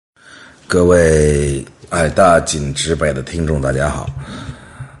各位爱大紧直北的听众大家好，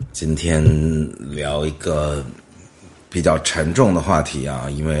今天聊一个比较沉重的话题啊，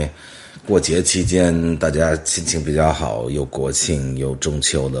因为过节期间大家心情比较好，有国庆有中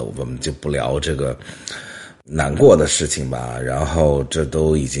秋的，我们就不聊这个难过的事情吧。然后这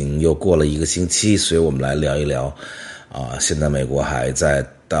都已经又过了一个星期，所以我们来聊一聊现在美国还在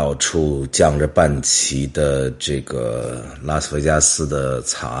到处降着半旗的这个拉斯维加斯的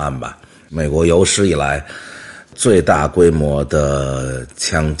惨案吧。美国有史以来最大规模的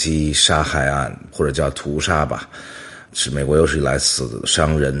枪击杀害案，或者叫屠杀吧，是美国有史以来死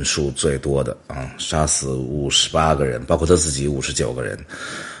伤人数最多的杀死58个人，包括他自己59个人，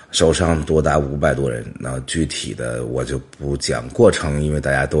受伤多达500多人。那具体的我就不讲过程，因为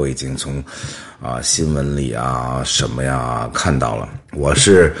大家都已经从新闻里什么呀看到了。我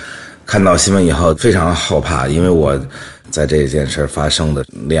是看到新闻以后非常后怕，因为我在这件事发生的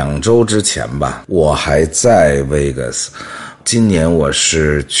2周之前吧，我还在 Vegas。 今年我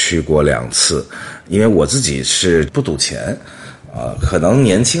是去过2次，因为我自己是不赌钱可能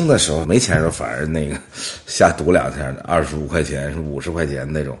年轻的时候没钱的时候反而那个瞎赌2下，25块钱50块钱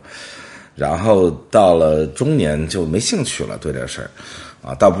那种，然后到了中年就没兴趣了对这事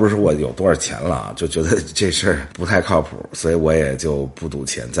儿倒不是说我有多少钱了就觉得这事儿不太靠谱，所以我也就不赌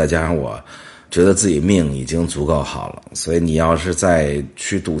钱。再加上我觉得自己命已经足够好了，所以你要是再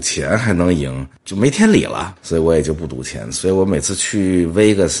去赌钱还能赢就没天理了，所以我也就不赌钱。所以我每次去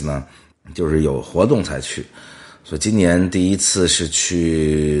Vegas 呢就是有活动才去。所以今年第一次是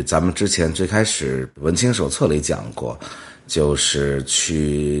去咱们之前最开始文青手册里讲过，就是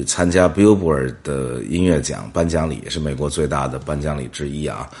去参加 Billboard 的音乐奖颁奖礼，也是美国最大的颁奖礼之一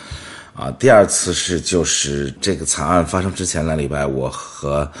第二次就是这个惨案发生之前2礼拜，我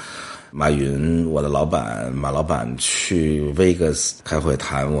和马云我的马老板去 Vegas 开会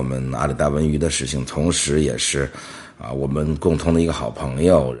谈我们阿里大文娱的事情，同时也是我们共同的一个好朋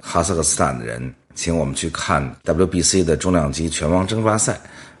友哈萨克斯坦的人请我们去看 WBC 的重量级拳王争霸赛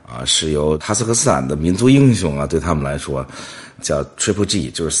是由哈萨克斯坦的民族英雄对他们来说叫 Triple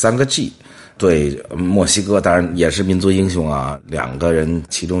G， 就是3个 G， 对墨西哥当然也是民族英雄2个人，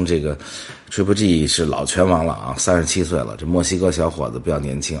其中这个 Triple G 是老拳王了37岁了，这墨西哥小伙子比较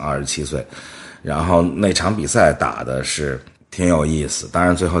年轻27岁。然后那场比赛打的是挺有意思，当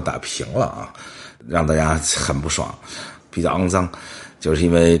然最后打平了让大家很不爽，比较肮脏，就是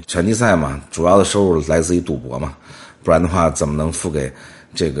因为拳击赛嘛，主要的收入来自于赌博嘛，不然的话怎么能付给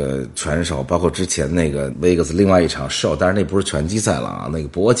这个拳手。包括之前那个 Vegas 另外一场 show， 但是那不是拳击赛了那个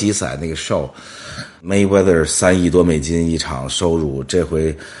搏击赛那个 show， Mayweather $3亿多一场收入，这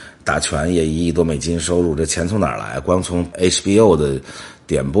回打拳也1亿多收入，这钱从哪儿来？光从 HBO 的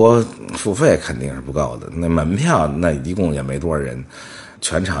点播付费肯定是不够的，那门票那一共也没多少人，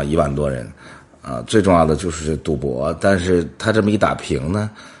全场1万多人最重要的就是赌博。但是他这么一打平呢，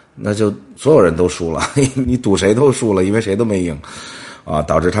那就所有人都输了你赌谁都输了，因为谁都没赢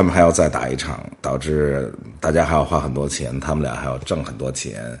导致他们还要再打一场，导致大家还要花很多钱，他们俩还要挣很多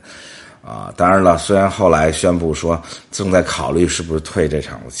钱当然了，虽然后来宣布说正在考虑是不是退这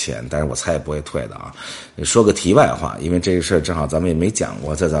场的钱，但是我猜也不会退的也说个题外话，因为这个事儿正好咱们也没讲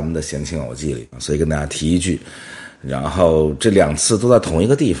过在咱们的闲情偶记里，所以跟大家提一句。然后这2次都在同一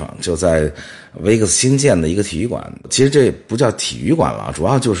个地方，就在维克斯新建的一个体育馆。其实这不叫体育馆了，主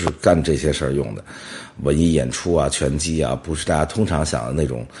要就是干这些事儿用的，文艺演出拳击不是大家通常想的那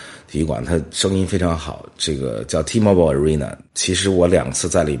种体育馆，它声音非常好，这个叫 T-Mobile Arena。 其实我2次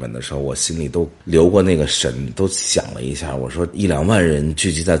在里面的时候，我心里都流过那个神，都想了一下，我说1-2万人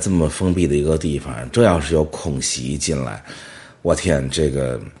聚集在这么封闭的一个地方，这要是有恐袭进来，我天，这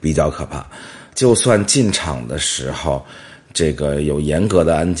个比较可怕。就算进场的时候这个有严格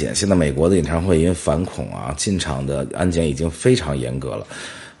的安检，现在美国的演唱会因为反恐进场的安检已经非常严格了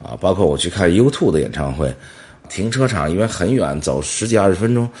包括我去看 U2 的演唱会，停车场因为很远，走10几20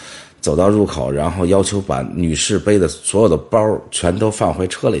分钟走到入口，然后要求把女士背的所有的包全都放回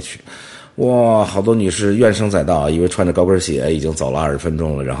车里去。哇，好多女士怨声载道，因为穿着高跟鞋已经走了20分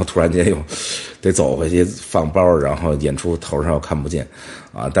钟了，然后突然间又得走回去放包，然后演出头上又看不见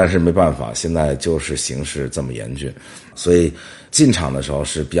但是没办法，现在就是形势这么严峻，所以进场的时候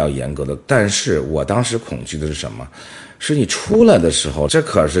是比较严格的。但是我当时恐惧的是什么？是你出来的时候，这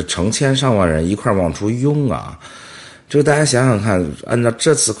可是成千上万人一块往出拥就大家想想看，按照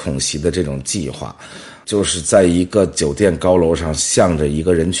这次恐袭的这种计划，就是在一个酒店高楼上向着一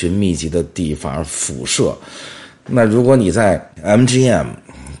个人群密集的地方辐射。那如果你在 MGM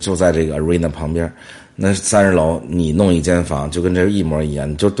就在这个 arena 旁边，那30楼你弄一间房就跟这一模一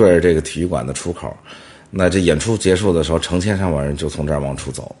样，就对着这个体育馆的出口，那这演出结束的时候成千上万人就从这儿往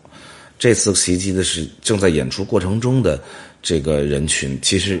出走，这次袭击的是正在演出过程中的这个人群，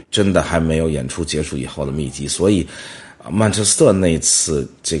其实真的还没有演出结束以后的密集，所以曼彻斯特那次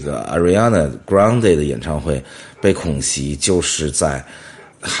这个 Ariana Grande 的演唱会被恐袭，就是在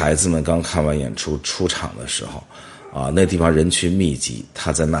孩子们刚看完演出出场的时候啊，那地方人群密集，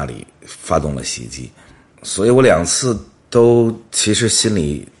他在那里发动了袭击，所以我2次都其实心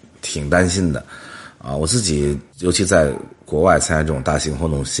里挺担心的啊，我自己尤其在国外参加这种大型活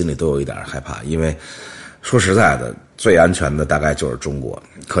动，心里都有一点害怕，因为说实在的，最安全的大概就是中国，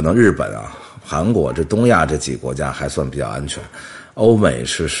可能日本啊、韩国这东亚这几个国家还算比较安全，欧美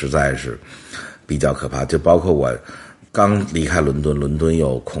是实在是比较可怕，就包括我刚离开伦敦，伦敦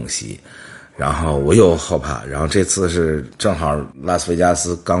又恐袭，然后我又后怕，然后这次是正好拉斯维加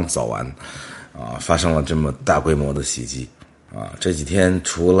斯刚走完啊，发生了这么大规模的袭击啊，这几天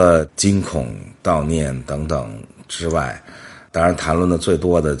除了惊恐、悼念等等之外，当然谈论的最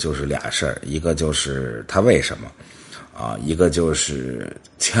多的就是俩事儿，一个就是他为什么啊，一个就是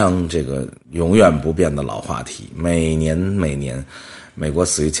枪这个永远不变的老话题，每年美国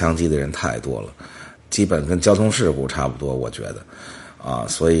死于枪击的人太多了，基本跟交通事故差不多，我觉得啊，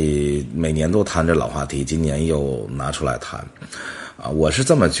所以每年都谈这老话题，今年又拿出来谈啊，我是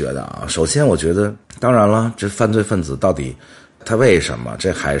这么觉得啊。首先我觉得当然了，这犯罪分子到底他为什么，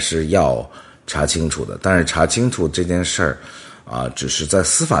这还是要查清楚的，但是查清楚这件事儿啊，只是在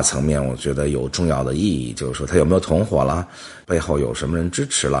司法层面我觉得有重要的意义，就是说他有没有同伙了，背后有什么人支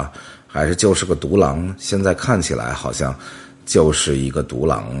持了，还是就是个独狼，现在看起来好像就是一个独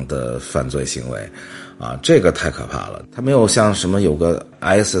狼的犯罪行为啊，这个太可怕了，他没有像什么有个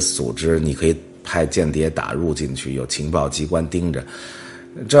ISIS 组织你可以派间谍打入进去，有情报机关盯着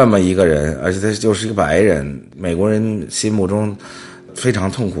这么一个人，而且他就是一个白人，美国人心目中非常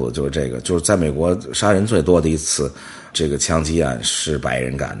痛苦的就是这个，就是在美国杀人最多的一次这个枪击案是白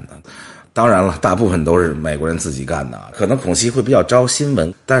人干的，当然了，大部分都是美国人自己干的，可能恐袭会比较招新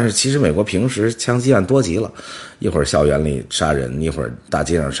闻，但是其实美国平时枪击案多极了，一会儿校园里杀人，一会儿大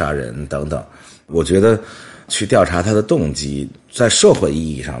街上杀人等等，我觉得去调查他的动机在社会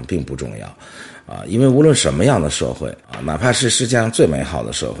意义上并不重要啊，因为无论什么样的社会啊，哪怕是世界上最美好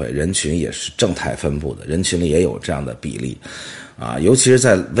的社会，人群也是正态分布的，人群里也有这样的比例啊，尤其是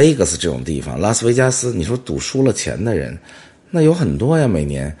在 Vegas 这种地方，拉斯维加斯，你说赌输了钱的人那有很多呀，每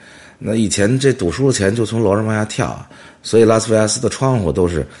年那以前这赌输了钱就从楼上往下跳，所以拉斯维加斯的窗户都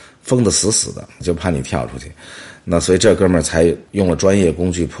是封得死死的，就怕你跳出去，那所以这哥们儿才用了专业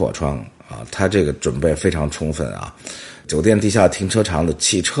工具破窗啊，他这个准备非常充分啊，酒店地下停车场的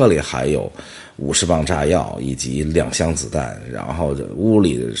汽车里还有50磅炸药以及2箱子弹，然后屋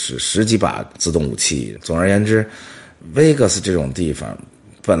里是10几把自动武器。总而言之 Vegas 这种地方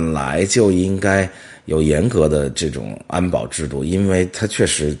本来就应该有严格的这种安保制度，因为他确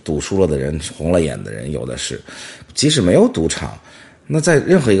实赌输了的人、红了眼的人有的是，即使没有赌场，那在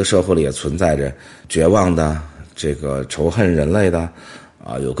任何一个社会里也存在着绝望的、这个仇恨人类的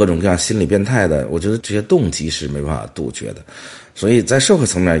啊，有各种各样心理变态的，我觉得这些动机是没办法杜绝的。所以在社会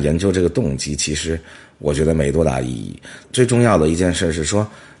层面研究这个动机，其实我觉得没多大意义。最重要的一件事是说，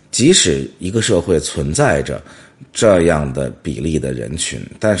即使一个社会存在着这样的比例的人群，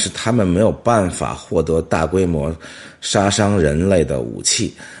但是他们没有办法获得大规模杀伤人类的武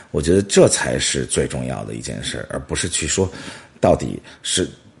器，我觉得这才是最重要的一件事，而不是去说到底是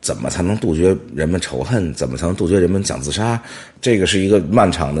怎么才能杜绝人们仇恨，怎么才能杜绝人们想自杀，这个是一个漫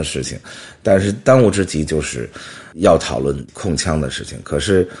长的事情，但是当务之急就是要讨论控枪的事情。可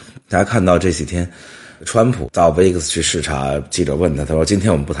是大家看到这几天川普到 Vegas 去视察，记者问他，他说今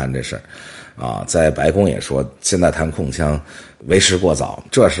天我们不谈这事儿啊，在白宫也说现在谈控枪为时过早，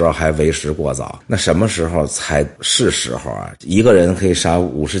这时候还为时过早，那什么时候才是时候啊？一个人可以杀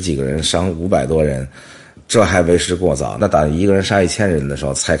50几个人，伤500多人，这还为时过早，那等一个人杀1000人的时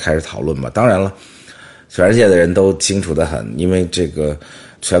候才开始讨论吧。当然了，全世界的人都清楚得很，因为这个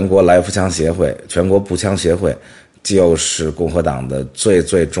全国来福枪协会、全国步枪协会就是共和党的最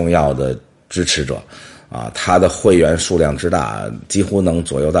重要的支持者啊，他的会员数量之大，几乎能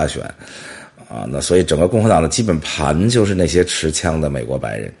左右大选啊。那所以整个共和党的基本盘就是那些持枪的美国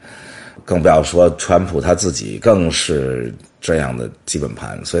白人，更不要说川普他自己更是这样的基本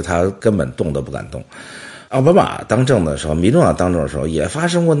盘，所以他根本动都不敢动。奥巴马当政的时候，民主党当政的时候也发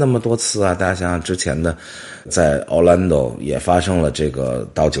生过那么多次啊，大家想想之前的在 Orlando 也发生了这个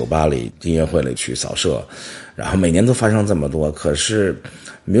到酒吧里音乐会里去扫射，然后每年都发生这么多，可是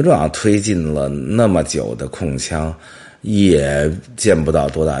民主党推进了那么久的控枪也见不到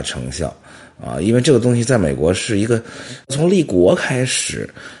多大成效啊，因为这个东西在美国是一个从立国开始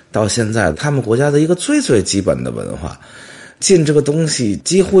到现在他们国家的一个最基本的文化，禁这个东西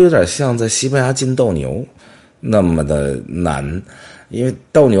几乎有点像在西班牙禁斗牛那么的难，因为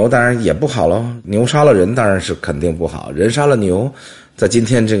斗牛当然也不好咯，牛杀了人当然是肯定不好，人杀了牛在今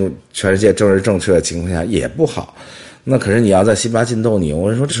天这个全世界政治正确的情况下也不好。那可是你要在西班牙禁斗牛，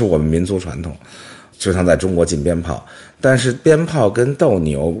人说这是我们民族传统，就像在中国禁鞭炮，但是鞭炮跟斗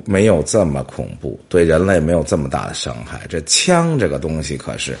牛没有这么恐怖，对人类没有这么大的伤害。这枪这个东西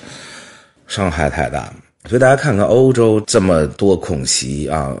可是伤害太大了。所以大家看看欧洲这么多恐袭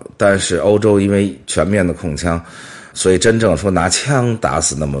啊，但是欧洲因为全面的控枪，所以真正说拿枪打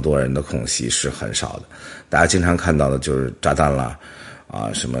死那么多人的恐袭是很少的。大家经常看到的就是炸弹啦，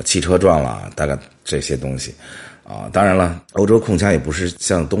什么汽车撞啦，大概这些东西。当然了，欧洲控枪也不是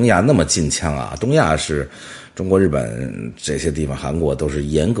像东亚那么禁枪啊，东亚是中国、日本这些地方，韩国都是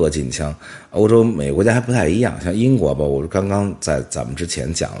严格禁枪，欧洲每个国家还不太一样。像英国吧，我刚刚在咱们之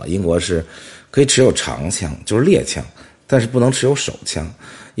前讲了，英国是可以持有长枪，就是猎枪，但是不能持有手枪，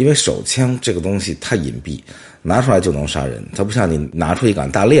因为手枪这个东西太隐蔽，拿出来就能杀人，它不像你拿出一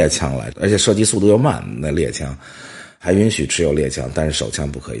杆大猎枪来，而且射击速度又慢，那猎枪还允许持有猎枪，但是手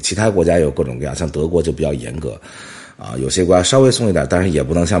枪不可以。其他国家有各种各样，像德国就比较严格有些国家稍微松一点，但是也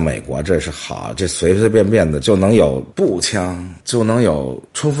不能像美国，这是好，这随随便便的就能有步枪，就能有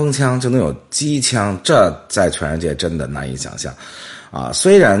冲锋枪，就能有机枪，这在全世界真的难以想象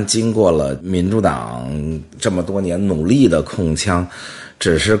虽然经过了民主党这么多年努力的控枪，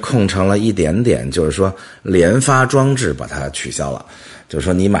只是控成了一点点，就是说连发装置把它取消了，就是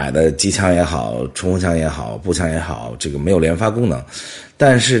说你买的机枪也好，冲锋枪也好，步枪也好，这个没有连发功能，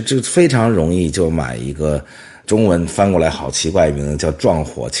但是这非常容易就买一个，中文翻过来好奇怪名字叫撞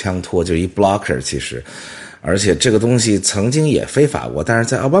火枪托，就是一 blocker 其实，而且这个东西曾经也非法过，但是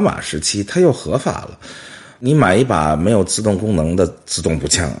在奥巴马时期它又合法了。你买一把没有自动功能的自动步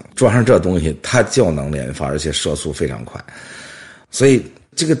枪，装上这东西它就能连发，而且射速非常快。所以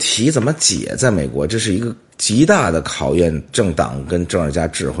这个题怎么解，在美国这是一个极大的考验政党跟政治家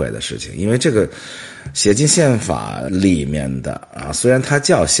智慧的事情，因为这个写进宪法里面的虽然它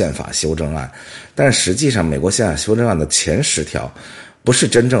叫宪法修正案，但实际上美国宪法修正案的前10条不是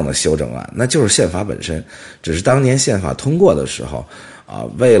真正的修正案，那就是宪法本身，只是当年宪法通过的时候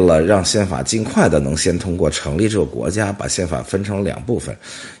为了让宪法尽快的能先通过，成立这个国家，把宪法分成了2部分，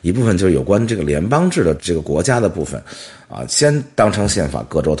一部分就是有关这个联邦制的这个国家的部分先当成宪法，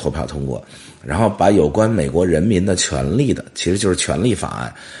各州投票通过，然后把有关美国人民的权利的，其实就是权利法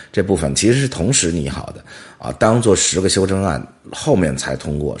案这部分，其实是同时拟好的当做10个修正案，后面才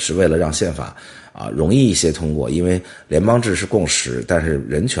通过，是为了让宪法容易一些通过，因为联邦制是共识，但是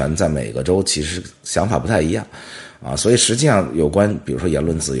人权在每个州其实想法不太一样所以实际上有关比如说言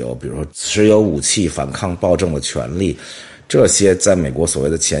论自由，比如说持有武器反抗暴政的权利，这些在美国所谓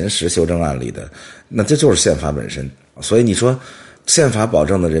的前10修正案里的，那这就是宪法本身。所以你说宪法保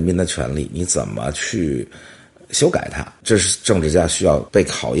证的人民的权利，你怎么去修改它，这是政治家需要被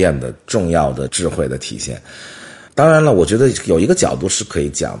考验的重要的智慧的体现。当然了，我觉得有一个角度是可以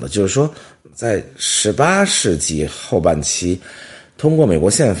讲的，就是说在18世纪后半期通过美国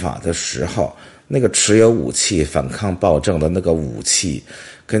宪法的时候，那个持有武器反抗暴政的那个武器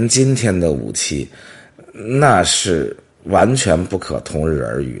跟今天的武器那是完全不可同日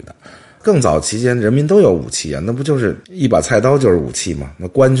而语的。更早期间人民都有武器那不就是一把菜刀就是武器吗？那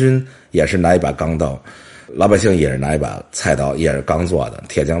官军也是拿一把钢刀，老百姓也是拿一把菜刀，也是钢做的，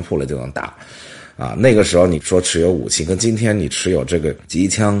铁匠铺了就能打那个时候你说持有武器跟今天你持有这个机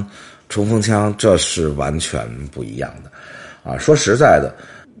枪、冲锋枪，这是完全不一样的说实在的，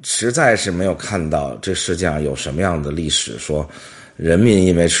实在是没有看到这世界上有什么样的历史说人民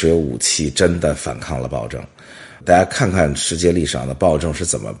因为持有武器真的反抗了暴政。大家看看世界历史上的暴政是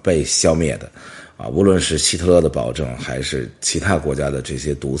怎么被消灭的无论是希特勒的暴政还是其他国家的这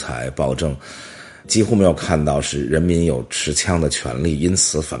些独裁暴政，几乎没有看到是人民有持枪的权利，因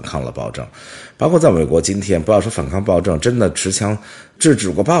此反抗了暴政。包括在美国今天，不要说反抗暴政，真的持枪制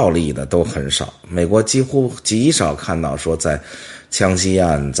止过暴力的都很少。美国几乎极少看到说在枪击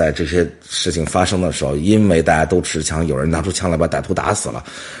案在这些事情发生的时候，因为大家都持枪，有人拿出枪来把歹徒打死了，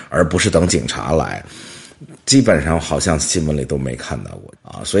而不是等警察来。基本上好像新闻里都没看到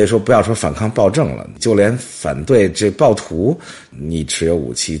过所以说不要说反抗暴政了，就连反对这暴徒你持有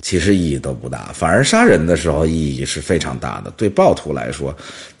武器其实意义都不大，反而杀人的时候意义是非常大的，对暴徒来说，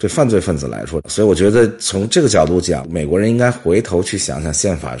对犯罪分子来说。所以我觉得从这个角度讲，美国人应该回头去想想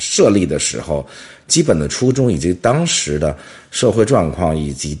宪法设立的时候基本的初衷，以及当时的社会状况，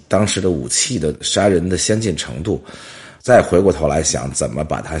以及当时的武器的杀人的先进程度，再回过头来想怎么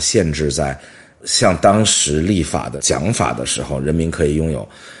把它限制在像当时立法的讲法的时候，人民可以拥有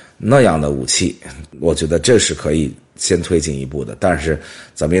那样的武器，我觉得这是可以先推进一步的，但是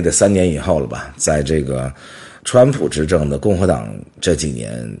咱们也得3年以后了吧，在这个川普执政的共和党这几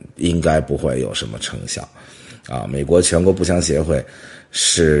年应该不会有什么成效啊。美国全国步枪协会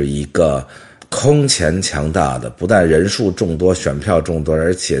是一个空前强大的，不但人数众多、选票众多，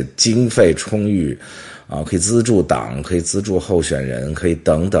而且经费充裕啊，可以资助党，可以资助候选人，可以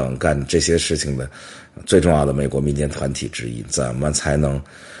等等干这些事情的最重要的美国民间团体之一。怎么才能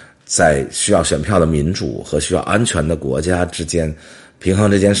在需要选票的民主和需要安全的国家之间平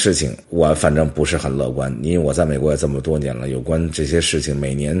衡这件事情？我反正不是很乐观，因为我在美国也这么多年了，有关这些事情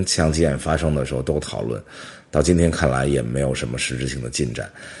每年枪击案发生的时候都讨论，到今天看来也没有什么实质性的进展。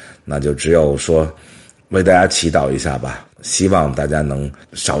那就只有说为大家祈祷一下吧，希望大家能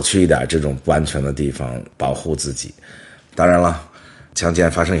少去一点这种不安全的地方，保护自己。当然了，枪击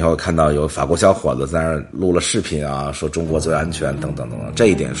案发生以后，看到有法国小伙子在那儿录了视频啊，说中国最安全等等等等，这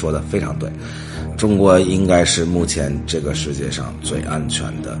一点说的非常对。中国应该是目前这个世界上最安全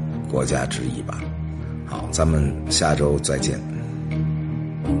的国家之一吧。好，咱们下周再见。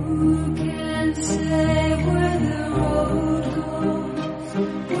Who can say